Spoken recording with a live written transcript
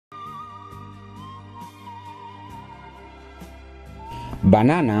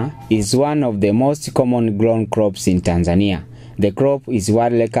Banana is one of the most common grown crops in Tanzania. The crop is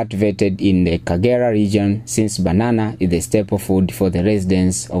widely cultivated in the Kagera region since banana is the staple food for the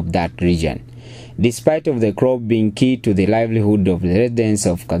residents of that region. Despite of the crop being key to the livelihood of the residents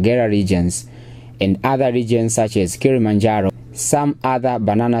of Kagera regions and other regions such as Kilimanjaro, some other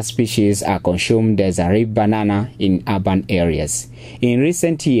banana species are consumed as a ripe banana in urban areas. In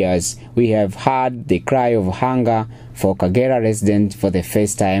recent years, we have heard the cry of hunger for Kagera residents for the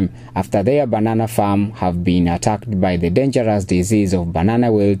first time after their banana farm have been attacked by the dangerous disease of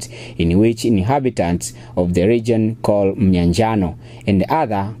banana wilt, in which inhabitants of the region call mnyanjano and the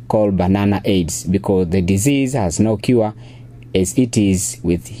other call banana AIDS, because the disease has no cure as it is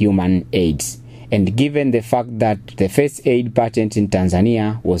with human AIDS. And given the fact that the first aid patent in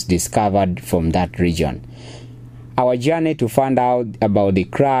Tanzania was discovered from that region. Our journey to find out about the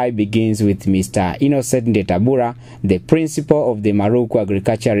cry begins with Mr. Innocent Ndetabura, the principal of the Maruku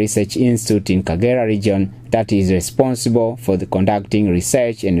Research Institute in Kagera Region that is responsible for the conducting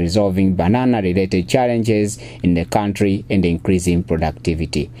research and resolving banana-related challenges in the country and increasing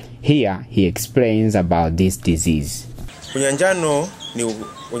productivity. Here, he explains about this disease.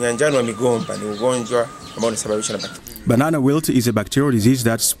 Banana wilt is a bacterial disease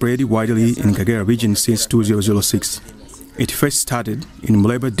that spread widely in Kagera region since 2006. It first started in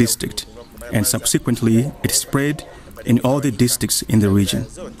Muleba district and subsequently it spread in all the districts in the region.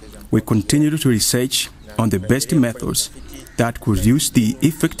 We continued to research on the best methods that could reduce the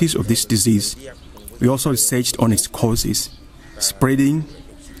effects of this disease. We also researched on its causes, spreading,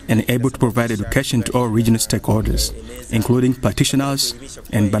 and able to provide education to all regional stakeholders, including practitioners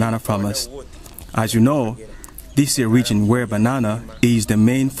and banana farmers. As you know, this is a region where banana is the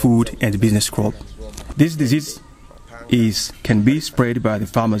main food and business crop. This disease can be spread by the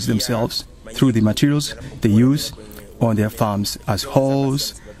farmers themselves through the materials they use on their farms as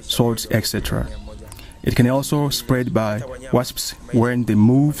hulls, salts, etc. It can also spread by wasps when they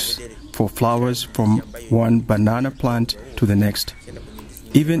move for flowers from one banana plant to the next.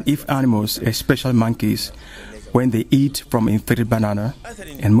 Even if animals, especially monkeys, when they eat from infected banana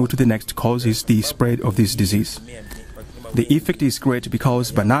and move to the next, causes the spread of this disease. The effect is great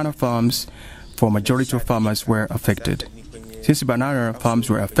because banana farms, for majority of farmers, were affected. Since banana farms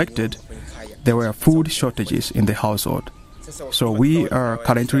were affected, there were food shortages in the household. So we are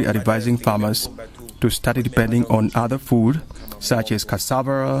currently advising farmers to start depending on other food such as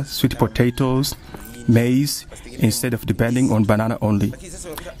cassava, sweet potatoes, maize, instead of depending on banana only.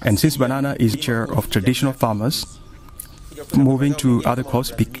 And since banana is a chair of traditional farmers, moving to other crops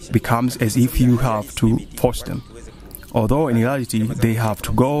becomes as if you have to force them. Although in reality, they have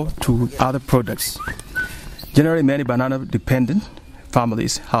to go to other products. Generally, many banana-dependent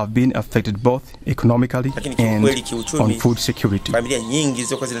families have been affected both economically and on food security.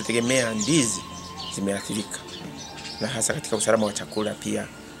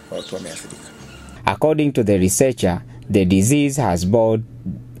 According to the researcher, the disease has brought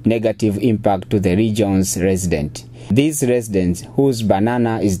negative impact to the region's residents. These residents, whose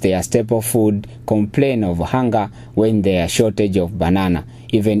banana is their staple food, complain of hunger when there is shortage of banana,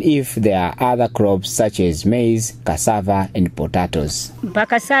 even if there are other crops such as maize, cassava, and potatoes.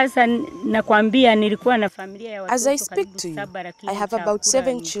 As I speak to you, I have about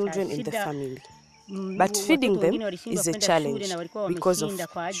 7 children in the family. But feeding them is a challenge because of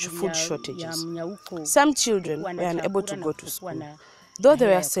food shortages. Some children were unable to go to school, though they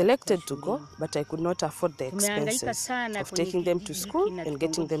were selected to go, but I could not afford the expenses of taking them to school and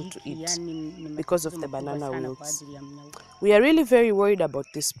getting them to eat because of the banana wilts. We are really very worried about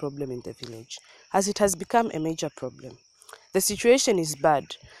this problem in the village, as it has become a major problem. The situation is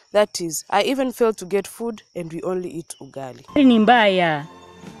bad. That is, I even failed to get food and we only eat ugali.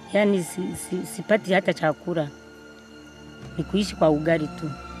 Yani sipati hata chakula. Ni kuishi kwa ugali tu.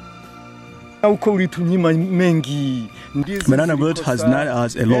 Banana wilt has not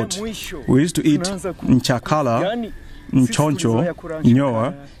us a lot. We used to eat nchakala, nchoncho,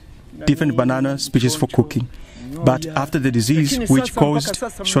 nyoa, different banana species for cooking. But after the disease which caused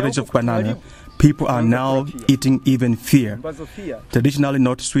shortage of banana, people are now eating even fear, traditionally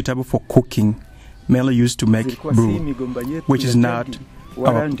not suitable for cooking, mainly used to make brew, which is not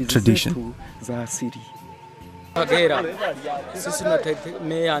our tradition.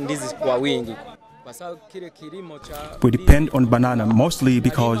 We depend on banana mostly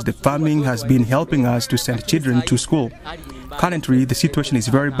because the farming has been helping us to send children to school. Currently, the situation is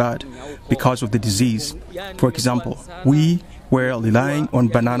very bad because of the disease. For example, we were relying on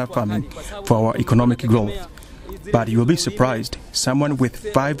banana farming for our economic growth. But you'll be surprised, someone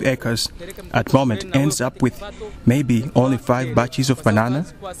with 5 acres at the moment ends up with maybe only 5 batches of banana,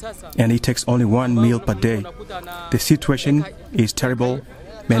 and it takes only 1 meal per day. The situation is terrible,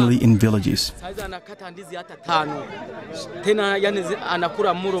 mainly in villages.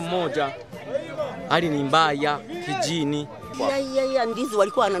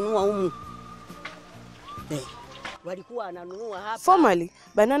 Formerly,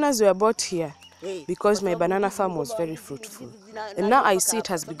 bananas were bought here because my banana farm was very fruitful. And now I see it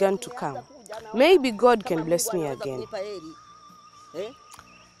has begun to come. Maybe God can bless me again.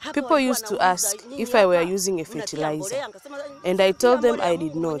 People used to ask if I were using a fertilizer, and I told them I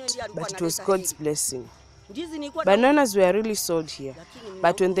did not, but it was God's blessing. Bananas were really sold here,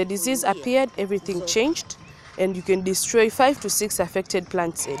 but when the disease appeared, everything changed, and you can destroy 5 to 6 affected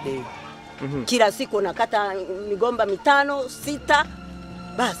plants a day. Kila siku nakata migomba 5, 6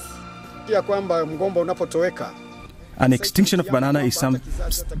 basi. Pia kwamba mgomba unapotoweka. An extinction of banana is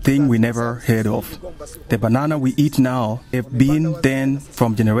something we never heard of. The banana we eat now have been then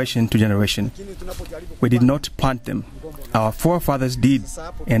from generation to generation. We did not plant them. Our forefathers did,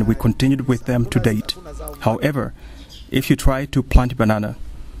 and we continued with them to date. However, if you try to plant banana,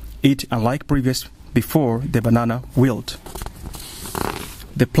 it, unlike before, the banana wilt.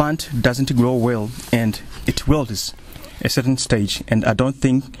 The plant doesn't grow well, and it wilts at a certain stage, and I don't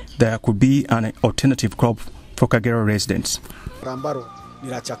think there could be an alternative crop for Kagera residents.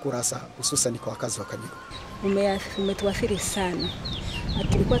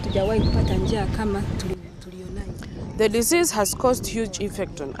 The disease has caused huge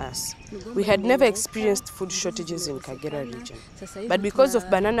effect on us. We had never experienced food shortages in Kagera region. But because of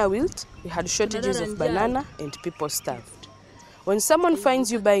banana wilt, we had shortages of banana and people starved. When someone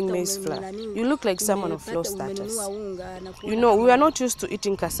finds you buying maize flour, you look like someone of low status. You know, we were not used to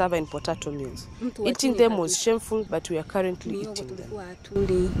eating cassava and potato meals. Eating them was shameful, but we are currently eating them.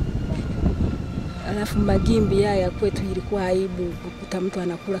 Alafu magimbi haya kwetu ilikuwa aibu kukuta mtu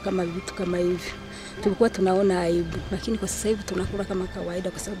anakula kama vitu kama hivi. Tulikuwa tunaona aibu, lakini kwa sasa hivi tunakula kama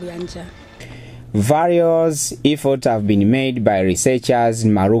kawaida kwa sababu ya njaa. Various efforts have been made by researchers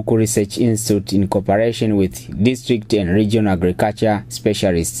in Maruku Research Institute in cooperation with district and regional agriculture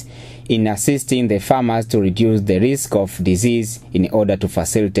specialists in assisting the farmers to reduce the risk of disease in order to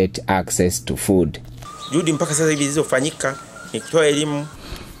facilitate access to food.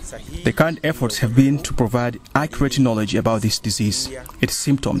 The current efforts have been to provide accurate knowledge about this disease, its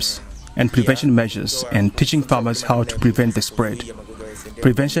symptoms, and prevention measures, and teaching farmers how to prevent the spread.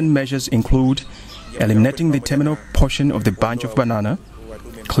 Prevention measures include eliminating the terminal portion of the bunch of banana,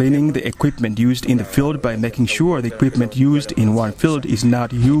 cleaning the equipment used in the field by making sure the equipment used in one field is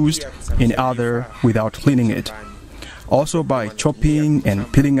not used in other without cleaning it. Also by chopping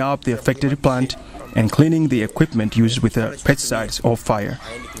and peeling up the affected plant and cleaning the equipment used with pesticides or fire.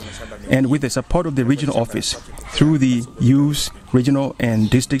 And with the support of the regional office, through the youth, regional and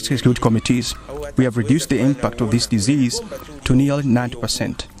district executive committees, we have reduced the impact of this disease to nearly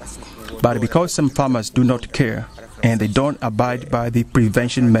 90%. But because some farmers do not care and they don't abide by the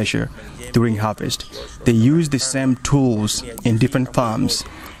prevention measure during harvest, they use the same tools in different farms,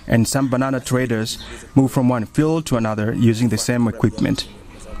 and some banana traders move from one field to another using the same equipment.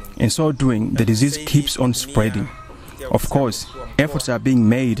 In so doing, the disease keeps on spreading. Of course, efforts are being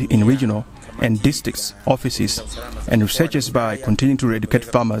made in regional and districts offices and researchers by continuing to educate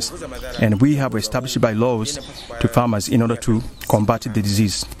farmers, and we have established bylaws to farmers in order to combat the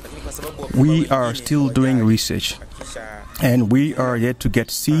disease. We are still doing research, and we are yet to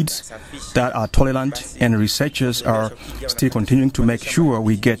get seeds that are tolerant, and researchers are still continuing to make sure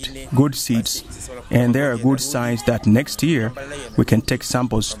we get good seeds, and there are good signs that next year we can take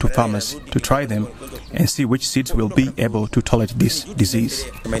samples to farmers to try them and see which seeds will be able to tolerate this disease.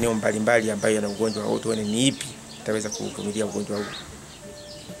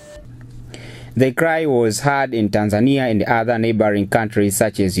 The cry was heard in Tanzania and other neighboring countries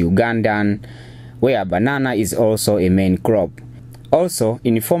such as Uganda, where banana is also a main crop. Also,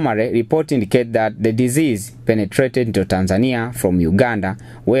 informally, reports indicate that the disease penetrated into Tanzania from Uganda,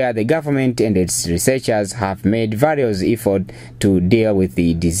 where the government and its researchers have made various efforts to deal with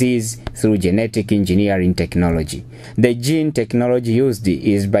the disease through genetic engineering technology. The gene technology used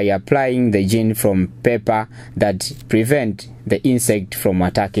is by applying the gene from pepper that prevent the insect from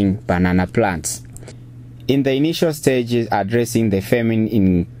attacking banana plants. In the initial stages addressing the famine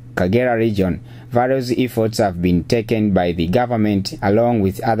in Kagera region, various efforts have been taken by the government along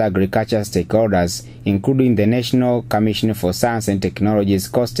with other agriculture stakeholders, including the National Commission for Science and Technologies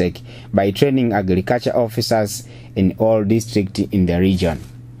COSTECH, by training agriculture officers in all districts in the region.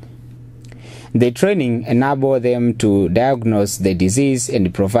 The training enables them to diagnose the disease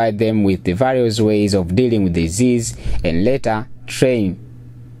and provide them with the various ways of dealing with the disease, and later train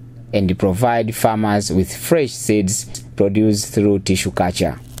and provide farmers with fresh seeds produced through tissue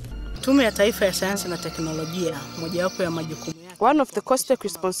culture. One of the COSTECH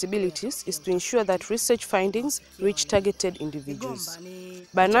responsibilities is to ensure that research findings reach targeted individuals.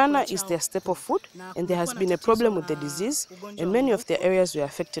 Banana is their staple food, and there has been a problem with the disease, and many of their areas were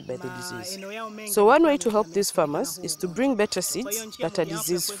affected by the disease. So one way to help these farmers is to bring better seeds that are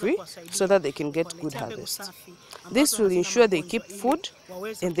disease-free so that they can get good harvest. This will ensure they keep food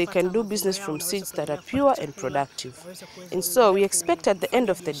and they can do business from seeds that are pure and productive. And so we expect at the end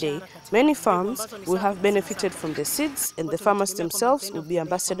of the day, many farms will have benefited from the seeds, and the farmers themselves will be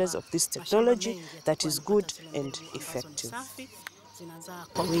ambassadors of this technology that is good and effective.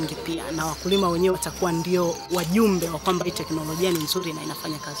 Kwa wingi pia na wakulima wenyewe watakuwa ndio wajumbe wa kwamba hii teknolojia ni nzuri na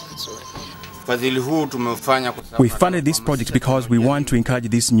inafanya kazi vizuri. We funded this project because we want to encourage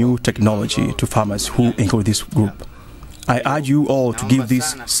this new technology to farmers who include this group. I urge you all to give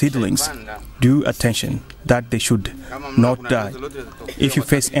these seedlings due attention, that they should not die. If you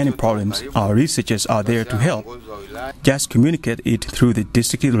face any problems, our researchers are there to help. Just communicate it through the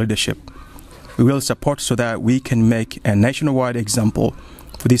district leadership. We will support so that we can make a nationwide example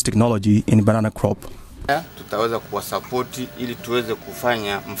for this technology in banana crop. Tutaweza kuwasapoti ili tuweze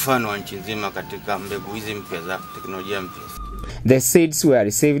kufanya mfano wa nchi nzima katika mbegu hizi mpya za teknolojia mpya. The seeds were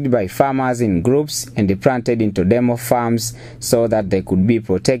received by farmers in groups and planted into demo farms so that they could be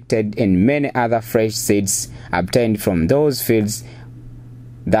protected, and many other fresh seeds obtained from those fields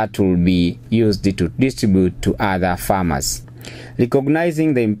that will be used to distribute to other farmers.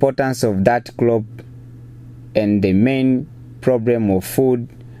 Recognizing the importance of that crop and the main problem of food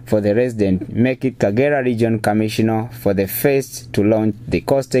for the resident, make it Kagera Region Commissioner for the first to launch the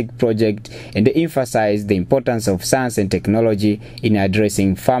COSTECH project and emphasize the importance of science and technology in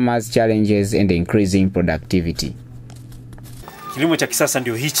addressing farmers' challenges and increasing productivity. Kilimo cha kisasa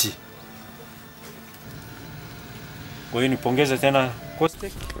ndio hichi. Kwa hiyo nipongeze tena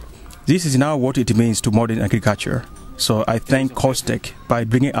COSTECH. This is now what it means to modern agriculture. So I thank COSTECH by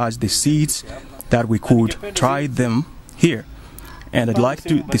bringing us the seeds that we could try them here. And I'd like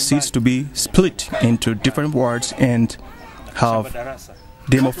the seeds to be split into different wards and have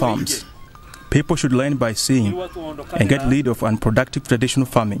demo farms. People should learn by seeing and get rid of unproductive traditional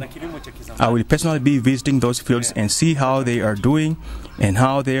farming. I will personally be visiting those fields and see how they are doing and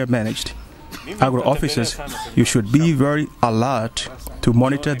how they are managed. Agro officers, you should be very alert to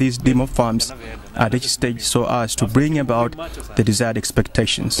monitor these demo farms at each stage so as to bring about the desired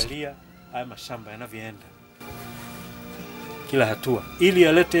expectations. Kila hatua ili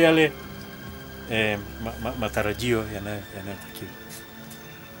yalete yale matarajio yanayotakiwa.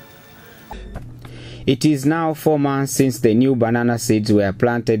 It is now 4 months since the new banana seeds were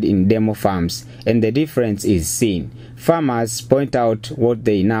planted in demo farms, and the difference is seen. Farmers point out what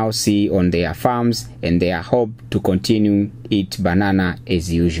they now see on their farms, and they hope to continue eat banana as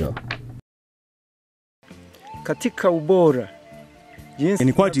usual. Katika ubora,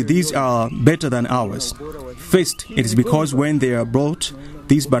 in quality, these are better than ours. First, it is because when they are brought,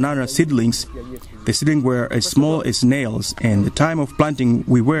 these banana seedlings, the seedlings were as small as nails, and the time of planting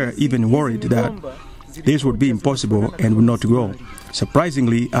we were even worried that this would be impossible and would not grow.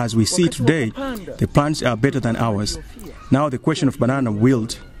 Surprisingly, as we see today, the plants are better than ours. Now the question of banana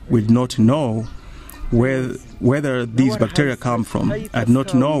wilt, we do not know whether these bacteria come from. I do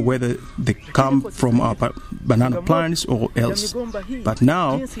not know whether they come from our banana plants or else. But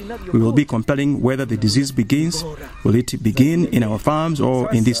now we will be comparing whether the disease begins, will it begin in our farms or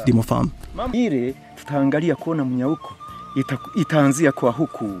in this demo farm. Tutaangalia kuona mnyauko itaanzia kwa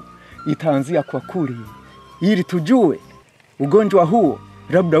huku, itaanzia kwa kule, ili tujue ugonjwa huo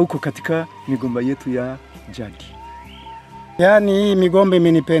labda uko katika migomba yetu ya jadi. Yani hii migomba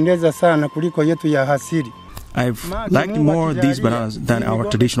imenipendeza sana kuliko yetu ya hasili. I've liked more these bananas than our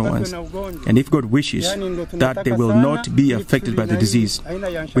traditional ones, and if God wishes that they will not be affected by the disease,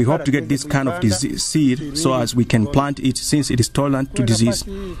 we hope to get this kind of seed so as we can plant it since it is tolerant to disease.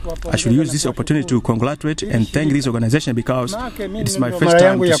 I should use this opportunity to congratulate and thank this organization because it is my first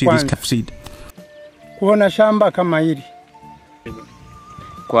time to see this kind of seed. Kuona shamba kama hili.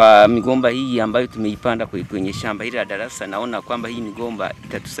 Kwa migomba hii ambayo tumeipanda kwenye shamba hili la darasa, naona kwamba hii migomba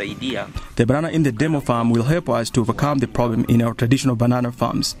itatusaidia. The banana in the demo farm will help us to overcome the problem in our traditional banana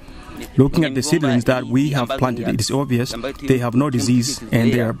farms. Looking at the seedlings that we have planted, it is obvious they have no disease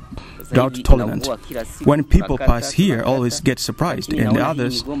and they are drought tolerant. When people pass here, always get surprised, and the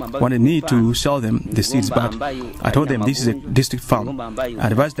others wanted me to sell them the seeds, but I told them this is a district farm. I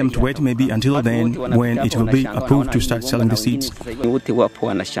advised them to wait maybe until then when it will be approved to start selling the seeds.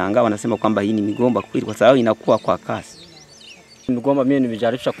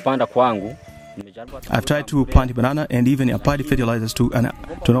 I've tried to plant banana and even applied fertilizers to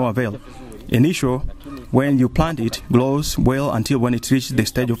no avail. Initially, when you plant it, grows well until when it reaches the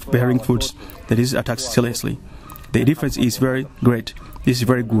stage of bearing fruits, the disease attacks seriously. The difference is very great. This is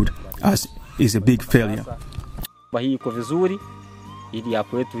very good, as is a big failure.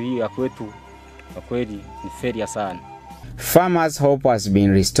 Farmers' hope has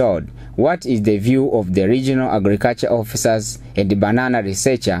been restored. What is the view of the regional agriculture officers and the banana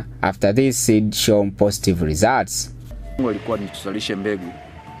researcher after this seed shown positive results? We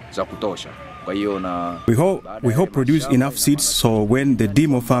hope produce enough seeds so when the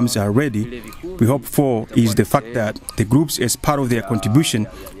demo farms are ready, we hope for is the fact that the groups, as part of their contribution,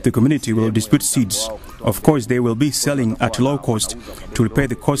 the community will distribute seeds. Of course, they will be selling at low cost to repay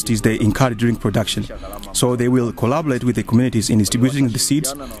the costs they incurred during production. So they will collaborate with the communities in distributing the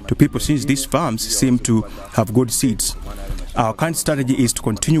seeds to people since these farms seem to have good seeds. Our current strategy is to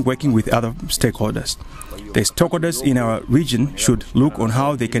continue working with other stakeholders. The stakeholders in our region should look on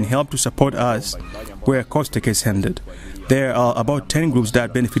how they can help to support us where COSTECH is handled. There are about 10 groups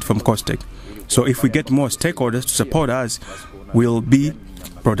that benefit from COSTECH. So if we get more stakeholders to support us, we'll be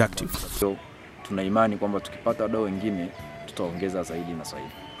productive.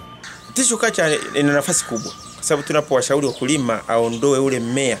 Tissue culture ina nafasi kubwa kwa sababu tunapowashauri wakulima aondoe ule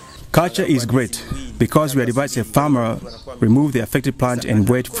mmea. Culture is great because we advise a farmer remove the affected plant and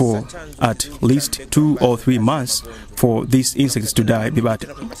wait for at least 2 or 3 months for these insects to die. But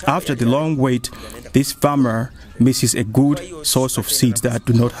after the long wait, this farmer misses a good source of seeds that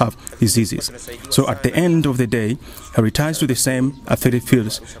do not have diseases. So at the end of the day, he returns to the same affected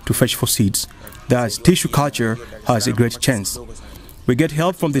fields to fetch for seeds. Thus, tissue culture has a great chance. We get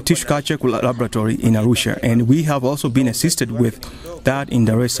help from the tissue culture laboratory in Arusha, and we have also been assisted with that in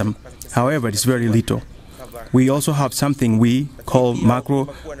Dar es Salaam. However, it is very little. We also have something we call macro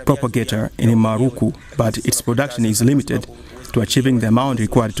propagator in Maruku, but its production is limited to achieving the amount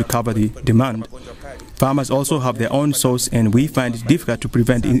required to cover the demand. Farmers also have their own source, and we find it difficult to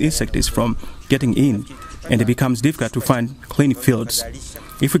prevent insects from getting in, and it becomes difficult to find clean fields.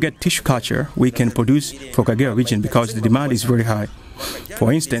 If we get tissue culture, we can produce for Kagera region because the demand is very high.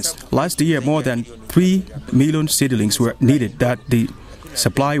 For instance, last year more than 3 million seedlings were needed that the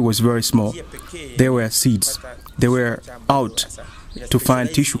supply was very small. There were seeds. They were out to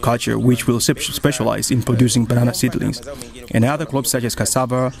find tissue culture which will specialize in producing banana seedlings and other crops such as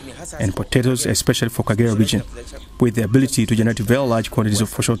cassava and potatoes, especially for Kagera region, with the ability to generate very large quantities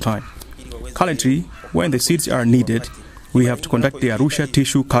for short time. Currently, when the seeds are needed, we have to conduct the Arusha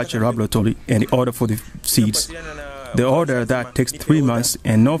Tissue Culture Laboratory and order for the seeds. The order that takes 3 months,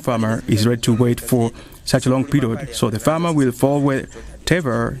 and no farmer is ready to wait for such a long period, so the farmer will fall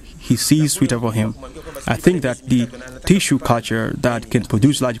whatever he sees suitable for him. I think that the tissue culture that can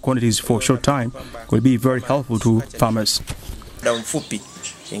produce large quantities for a short time will be very helpful to farmers.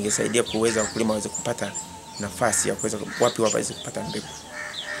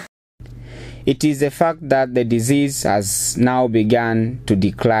 It is a fact that the disease has now begun to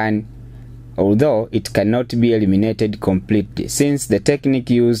decline, although it cannot be eliminated completely, since the technique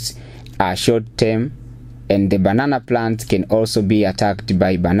used are short-term, and the banana plant can also be attacked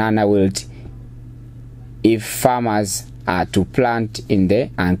by banana wilt if farmers are to plant in the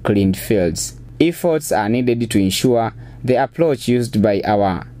uncleaned fields. Efforts are needed to ensure the approach used by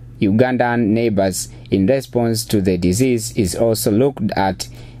our Ugandan neighbors in response to the disease is also looked at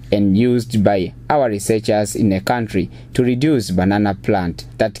and used by our researchers in a country to reduce banana plant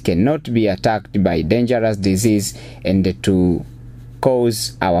that cannot be attacked by dangerous disease and to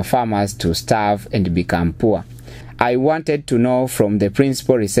cause our farmers to starve and become poor. I wanted to know from the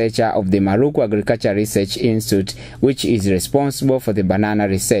principal researcher of the Maruku Research Institute, which is responsible for the banana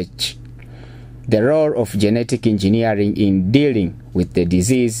research, the role of genetic engineering in dealing with the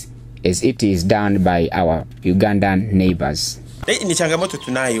disease as it is done by our Ugandan neighbors. Ni changamoto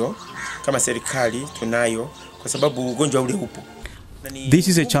tunayo kama serikali tunayo kwa sababu ugonjwa ule upo. This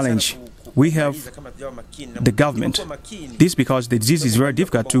is a challenge. We have the government. This because the disease is very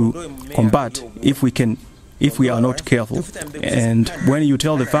difficult to combat if we are not careful. And when you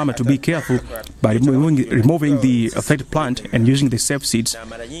tell the farmer to be careful by removing the affected plant and using the safe seeds,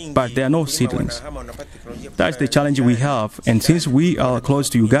 but there are no seedlings. That's the challenge we have, and since we are close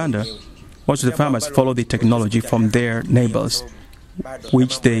to Uganda, most of the farmers follow the technology from their neighbors,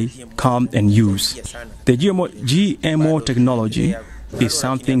 which they come and use. The GMO technology is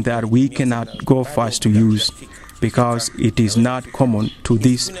something that we cannot go fast to use because it is not common to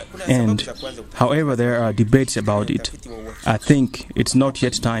this end. However, there are debates about it. I think it's not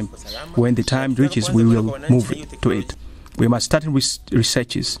yet time. When the time reaches, we will move to it. We must start with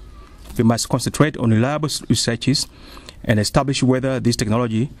researches. We must concentrate on reliable researches and establish whether this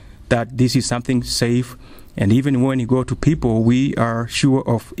technology, that this is something safe, and even when you go to people, we are sure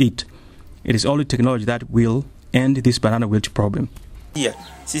of it. It is only technology that will end this banana wilt problem.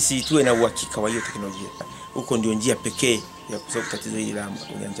 Sisi tuwe na uhakika wa hiyo teknolojia. Huko ndio njia pekee ya kusolve tatizo hili la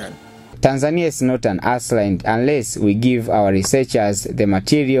unyanjani. Tanzania is not an island unless we give our researchers the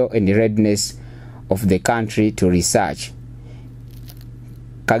material and the readiness of the country to research.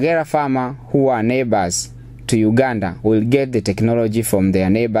 Kagera farmers who are neighbors to Uganda will get the technology from their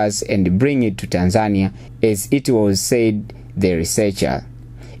neighbors and bring it to Tanzania, as it was said the researcher.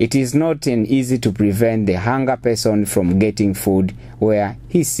 It is not easy to prevent the hunger person from getting food where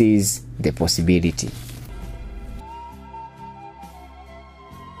he sees the possibility.